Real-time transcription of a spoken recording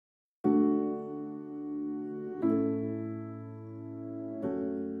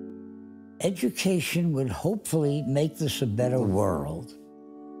Education would hopefully make this a better world.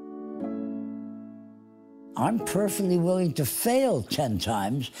 I'm perfectly willing to fail 10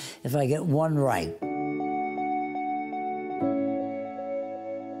 times if I get one right.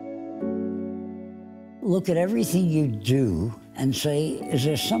 Look at everything you do and say, is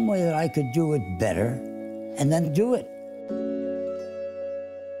there some way that I could do it better? And then do it.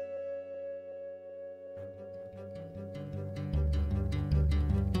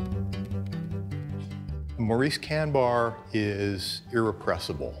 Maurice Kanbar is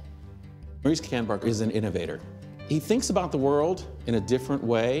irrepressible. Maurice Kanbar is an innovator. He thinks about the world in a different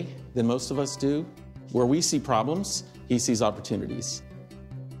way than most of us do. Where we see problems, he sees opportunities.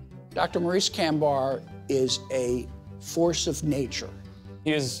 Dr. Maurice Kanbar is a force of nature.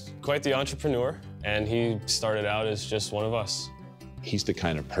 He is quite the entrepreneur, and he started out as just one of us. He's the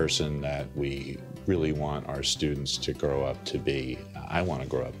kind of person that we really want our students to grow up to be. I want to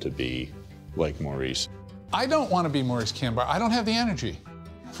grow up to be like Maurice. I don't want to be Maurice Kanbar. I don't have the energy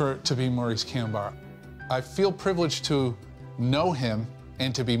to be Maurice Kanbar. I feel privileged to know him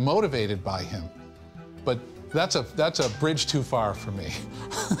and to be motivated by him, but that's a bridge too far for me.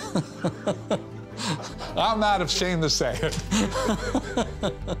 I'm not ashamed to say it.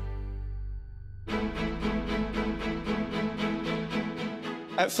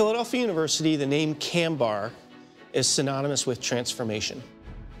 At Philadelphia University, the name Kanbar is synonymous with transformation.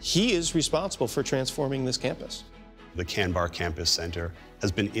 He is responsible for transforming this campus. The Kanbar Campus Center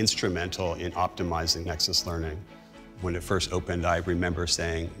has been instrumental in optimizing Nexus Learning. When it first opened, I remember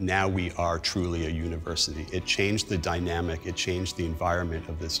saying, now we are truly a university. It changed the dynamic, it changed the environment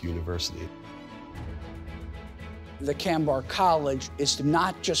of this university. The Kanbar College is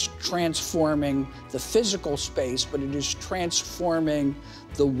not just transforming the physical space, but it is transforming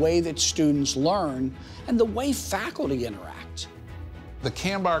the way that students learn and the way faculty interact. The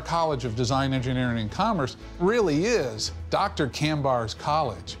Kanbar College of Design, Engineering, and Commerce really is Dr. Kanbar's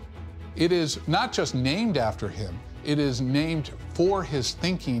college. It is not just named after him, it is named for his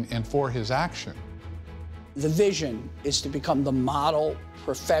thinking and for his action. The vision is to become the model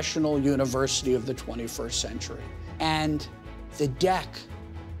professional university of the 21st century. And the DEC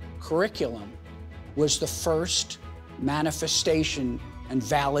curriculum was the first manifestation and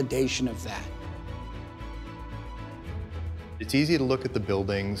validation of that. It's easy to look at the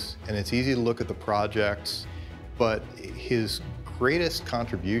buildings and it's easy to look at the projects, but his greatest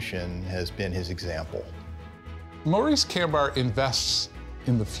contribution has been his example. Maurice Kanbar invests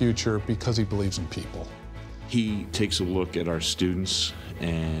in the future because he believes in people. He takes a look at our students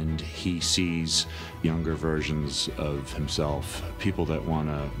and he sees younger versions of himself, people that want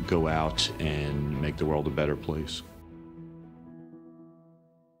to go out and make the world a better place.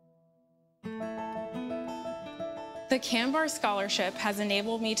 The Kanbar Scholarship has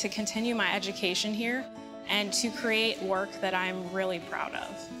enabled me to continue my education here and to create work that I'm really proud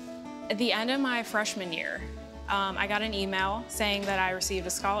of. At the end of my freshman year, I got an email saying that I received a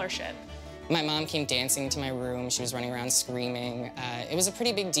scholarship. My mom came dancing into my room. She was running around screaming. It was a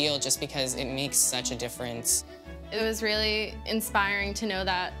pretty big deal just because it makes such a difference. It was really inspiring to know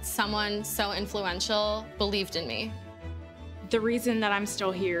that someone so influential believed in me. The reason that I'm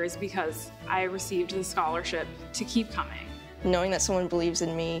still here is because I received the scholarship to keep coming. Knowing that someone believes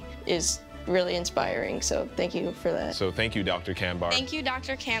in me is really inspiring, so thank you for that. So thank you, Dr. Kanbar. Thank you,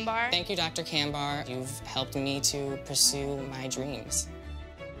 Dr. Kanbar. Thank you, Dr. Kanbar. You've helped me to pursue my dreams.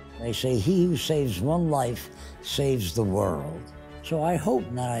 They say he who saves one life saves the world. So I hope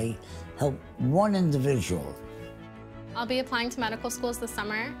that I help one individual. I'll be applying to medical schools this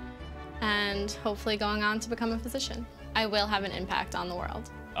summer and hopefully going on to become a physician. I will have an impact on the world.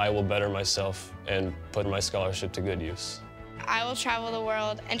 I will better myself and put my scholarship to good use. I will travel the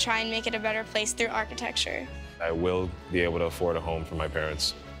world and try and make it a better place through architecture. I will be able to afford a home for my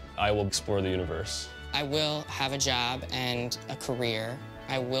parents. I will explore the universe. I will have a job and a career.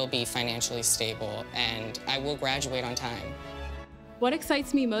 I will be financially stable, and I will graduate on time. What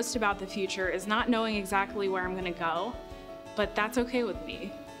excites me most about the future is not knowing exactly where I'm going to go, but that's okay with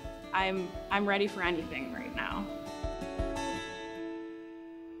me. I'm ready for anything right now.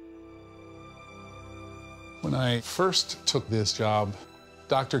 When I first took this job,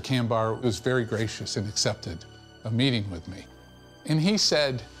 Dr. Kanbar was very gracious and accepted a meeting with me. And he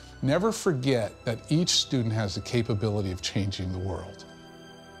said, never forget that each student has the capability of changing the world.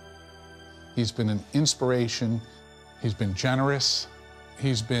 He's been an inspiration, he's been generous,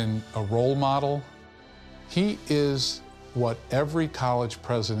 he's been a role model. He is what every college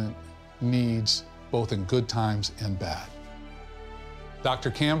president needs, both in good times and bad.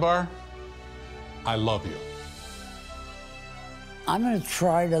 Dr. Kanbar, I love you. I'm going to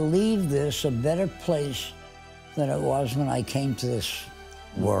try to leave this a better place than it was when I came to this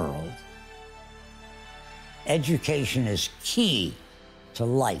world. Education is key to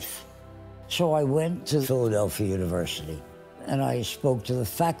life. So I went to Philadelphia University, and I spoke to the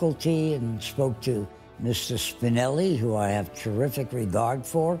faculty and spoke to Mr. Spinelli, who I have terrific regard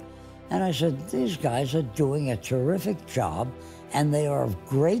for, and I said, these guys are doing a terrific job, and they are of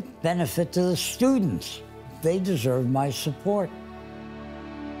great benefit to the students. They deserve my support.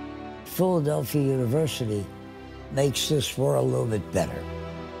 Philadelphia University makes this world a little bit better.